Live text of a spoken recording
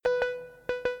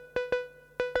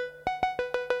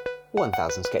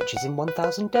1000 sketches in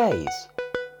 1000 days.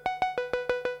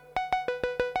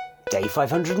 Day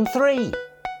 503.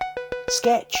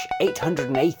 Sketch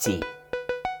 880.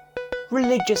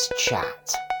 Religious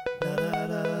chat.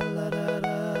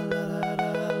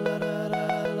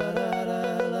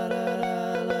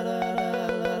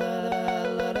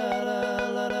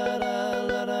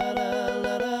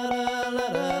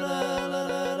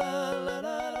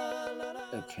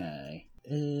 Okay.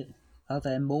 Are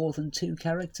there more than 2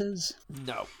 characters?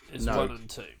 No, it's No. 1 and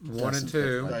 2. One and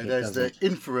two. Like it There's the doesn't.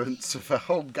 inference of a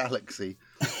whole galaxy.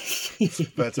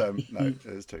 But no,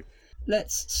 there's 2.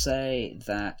 Let's say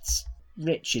that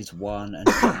Rich is 1 and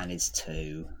Dan is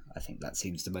 2. I think that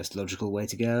seems the most logical way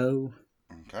to go.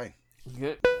 Okay.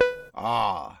 Yeah.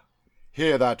 Ah,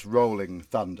 hear that rolling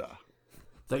thunder.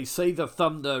 They say the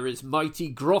thunder is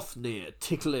mighty Grothnir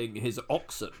tickling his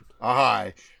oxen.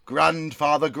 Aye,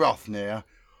 Grandfather Grothnir,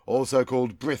 also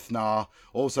called Brithnar,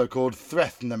 also called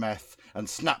Threthnameth, and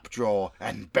Snapdraw,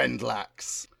 and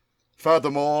Bendlax.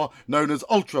 Furthermore, known as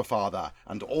Ultrafather,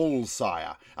 and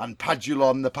Allsire, and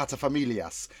Padulon the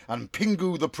Paterfamilias, and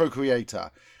Pingu the Procreator,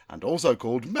 and also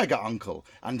called Mega-Uncle,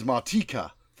 and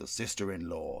Martika, the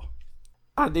sister-in-law.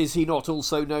 And is he not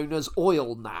also known as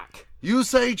Oilknack? You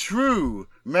say true.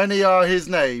 Many are his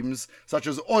names, such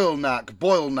as Oilknack,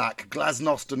 Boilknack,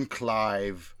 Glasnost, and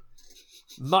Clive.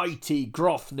 Mighty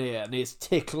Grothnir and his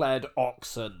tickled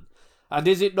oxen. And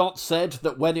is it not said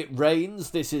that when it rains,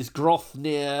 this is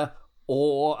Grothnir,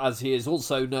 or, as he is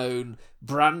also known,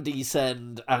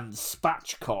 Brandysend and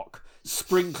Spatchcock,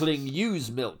 sprinkling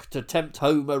ewe's milk to tempt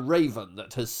home a raven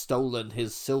that has stolen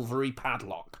his silvery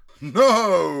padlock?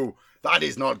 No, that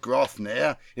is not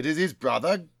Grothnir. It is his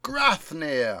brother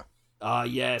Grathnir. Ah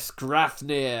yes,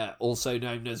 Grathnir, also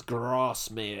known as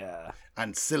Grasmere,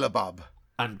 And Syllabub.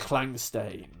 and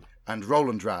Clangstain, And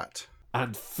Rolandrat.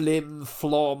 and Flim,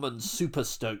 Flom, and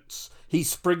Superstotes. He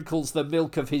sprinkles the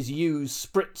milk of his ewe's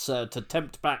spritzer to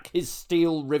tempt back his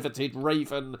steel-riveted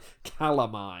raven,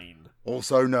 Calamine.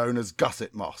 Also known as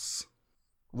Gusset Moss.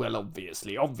 Well,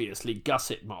 obviously,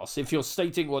 Gusset Moss. If you're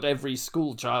stating what every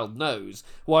schoolchild knows,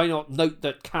 why not note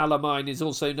that Calamine is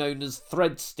also known as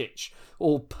Threadstitch,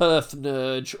 or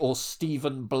Perthnurge, or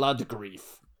Stephen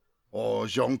Bloodgrief? Or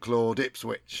Jean-Claude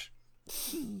Ipswich.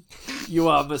 You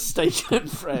are mistaken,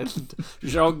 friend.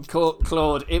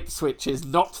 Jean-Claude Ipswich is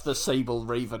not the sable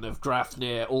raven of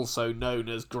Grafnir, also known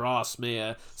as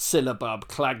Grasmere, Syllabub,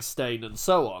 Clagstain, and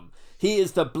so on. He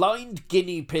is the blind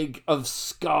guinea pig of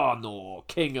Skarnor,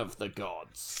 king of the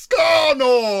gods.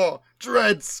 Skarnor!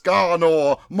 Dread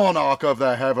Skarnor, monarch of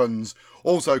the heavens.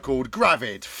 Also called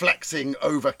Gravid, flexing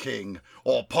overking.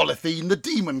 Or Polythene, the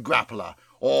demon grappler.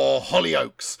 Or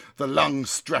Hollyoaks, the lung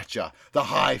stretcher, the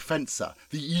high fencer,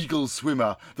 the eagle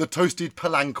swimmer, the toasted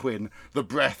palanquin, the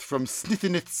breath from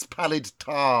Snithinith's pallid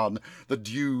tarn, the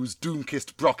dew's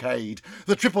doom-kissed brocade,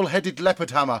 the triple-headed leopard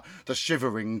hammer, the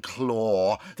shivering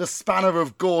claw, the spanner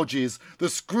of gorges, the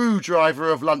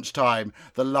screwdriver of lunchtime,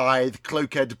 the lithe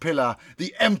cloaked pillar,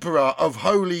 the emperor of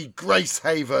holy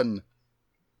Gracehaven.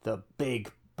 The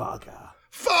big bugger.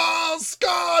 Far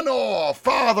Skarnor,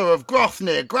 father of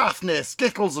Grothnir, Grafnir,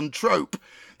 Skittles and Trope,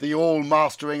 the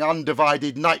all-mastering,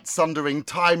 undivided, night-sundering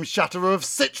time-shatterer of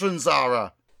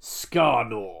Citronzara.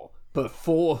 Skarnor,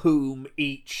 before whom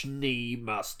each knee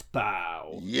must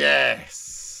bow.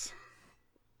 Yes.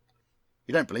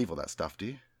 You don't believe all that stuff, do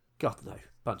you? God, no.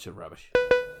 Bunch of rubbish.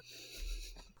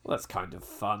 Well, that's kind of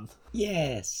fun.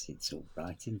 Yes, it's all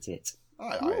right, isn't it?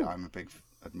 I'm a big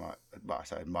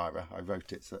admirer. I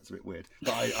wrote it, so that's a bit weird.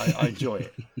 But I enjoy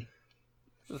it.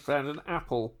 Just found an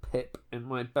apple pip in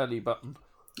my belly button.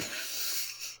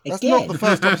 That's Again? not the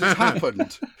first time this has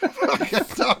happened. Fucking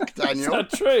duck, Is Daniel. that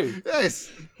true?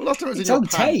 Yes. Well, last time it was It's in your on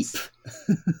tape. pants.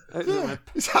 It's in my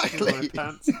Exactly.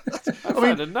 pants. I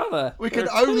found another. We There can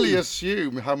are only two.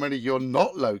 assume how many you're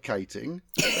not locating.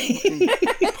 Fucking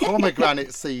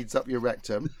pomegranate seeds up your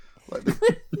rectum. Like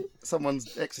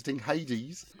someone's exiting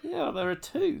Hades. Yeah, there are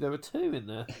two. There were two in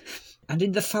there. And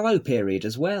in the fallow period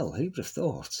as well. Who would have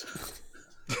thought?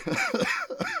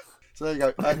 So there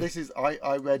you go. This is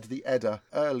I read the Edda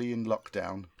early in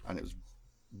lockdown, and it was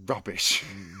rubbish.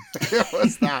 It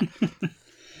was that. It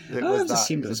I was always that.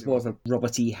 assumed it was more of a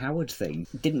Robert E. Howard thing.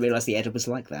 Didn't realise the Edda was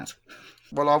like that.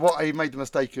 Well, what I made the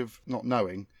mistake of not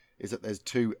knowing is that there's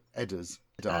two Eddas.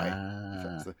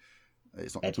 Ah.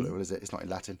 It's not Eddy? plural, is it? It's not in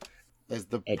Latin. There's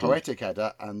the Eddy. poetic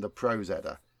Edda and the prose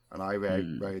Edda, and I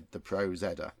read the prose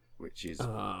Edda, which is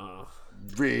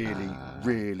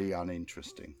really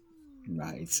uninteresting.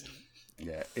 Right.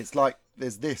 Yeah, it's like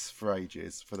there's this for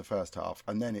ages for the first half,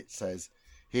 and then it says,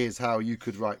 "Here's how you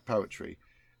could write poetry,"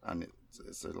 and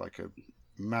it's like a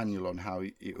manual on how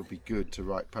it would be good to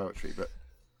write poetry, but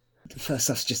First,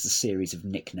 that's just a series of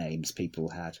nicknames people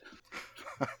had.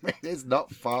 I mean, it's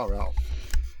not far off.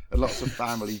 And lots of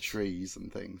family trees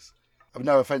and things. I mean,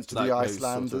 no offence to Like the those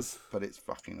Icelanders, sort of- but it's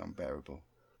fucking unbearable.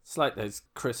 It's like those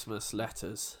Christmas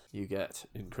letters you get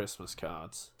in Christmas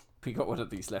cards. We got one of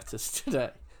these letters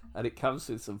today, and it comes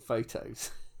with some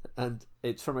photos. And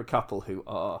it's from a couple who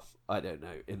are, I don't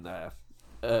know, in their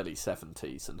early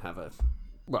 70s and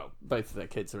both of their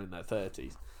kids are in their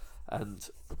 30s. And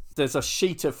there's a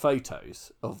sheet of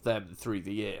photos of them through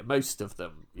the year, most of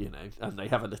them, and they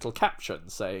have a little caption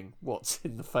saying what's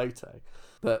in the photo.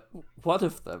 But one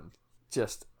of them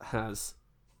just has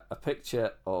a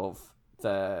picture of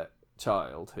their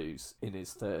child who's in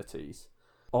his 30s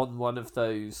on one of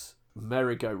those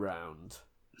merry-go-round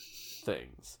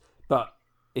things. But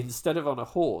instead of on a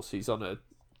horse, he's on a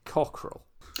cockerel.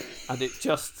 And it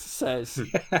just says,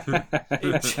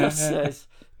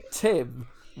 Tim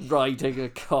rim a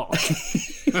cock.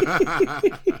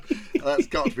 That's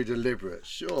got to be deliberate,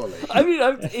 surely. I mean,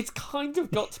 it's kind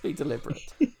of got to be deliberate.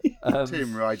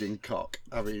 Tim riding cock.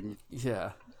 I mean,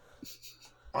 Yeah.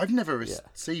 I've never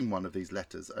seen one of these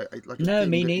letters. No,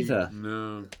 me neither.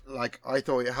 No. I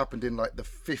thought it happened in like the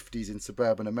 50s in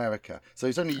suburban America. So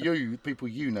it's only people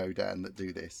Dan, that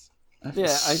do this.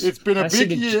 Yeah, It's been a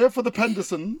big year for the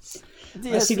Pendersons.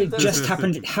 I see it just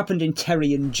happened in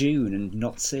Terry and June and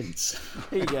not since.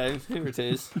 Here you go. Here it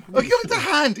is. Oh, he got it to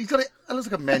hand. He's got it. It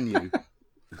looks like a menu.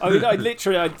 I mean,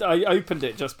 I opened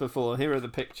it just before. Here are the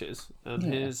pictures, and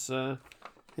here's the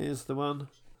one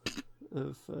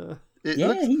of. It Yeah,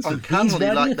 looks he's uncannily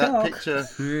riding like a that cock. picture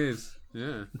It is.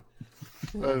 Yeah.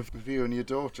 of you and your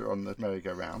daughter on the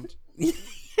merry-go-round.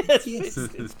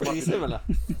 It's pretty similar.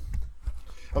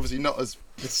 Obviously not as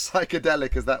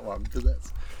psychedelic as that one, because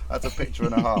that's a picture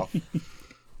and a half.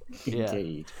 Yeah.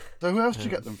 Indeed. So who else did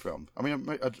you get them from? I mean,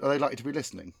 are they likely to be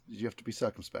listening? Did you have to be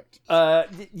circumspect?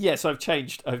 Yes, I've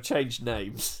changed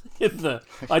names.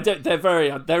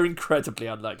 They're incredibly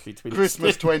unlikely to be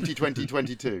Christmas listening.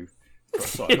 2022.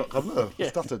 Sorry, I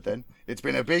stuttered then. It's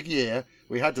been a big year.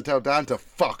 We had to tell Dan to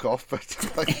fuck off for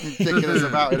fucking dicking us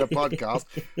about in a podcast.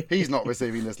 He's not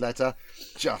receiving this letter.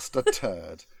 Just a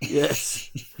turd.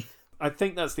 Yes. I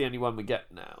think that's the only one we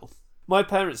get now. My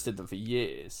parents did them for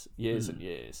years and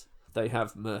years. They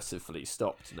have mercifully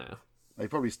stopped now. They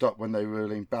probably stopped when they were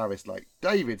embarrassed, like,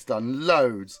 David's done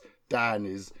loads. Dan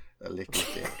is a little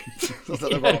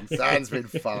dick. Dan's been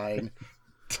fine.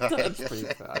 That's pretty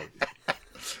fine.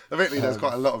 Evidently, there's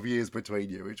quite a lot of years between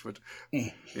you, which would,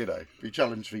 be a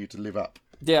challenge for you to live up.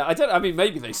 Yeah, I mean,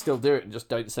 maybe they still do it and just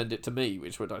don't send it to me,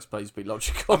 which would, I suppose, be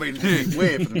logical. I mean, it'd be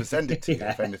weird for them to send it to you,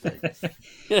 if anything.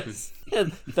 Yes.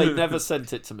 They never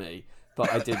sent it to me, but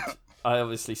I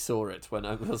obviously saw it when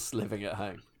I was living at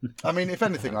home. I mean, if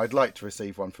anything, I'd like to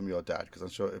receive one from your dad, because I'm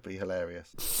sure it would be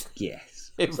hilarious.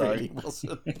 Yes. It Sorry. really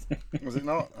wasn't. Was it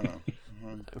not? Oh.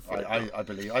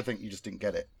 I think you just didn't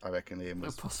get it. I reckon Ian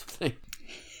was Possibly.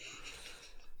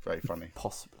 very funny.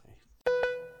 Possibly.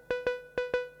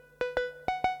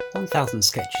 1000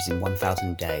 Sketches in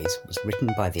 1000 Days was written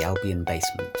by the Albion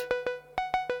Basement.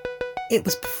 It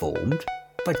was performed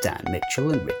by Dan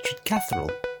Mitchell and Richard Catherall.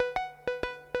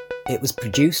 It was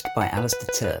produced by Alistair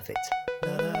Turvitt.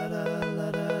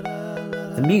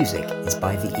 The music is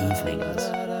by The Evenings.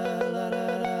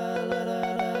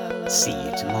 See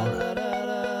you tomorrow.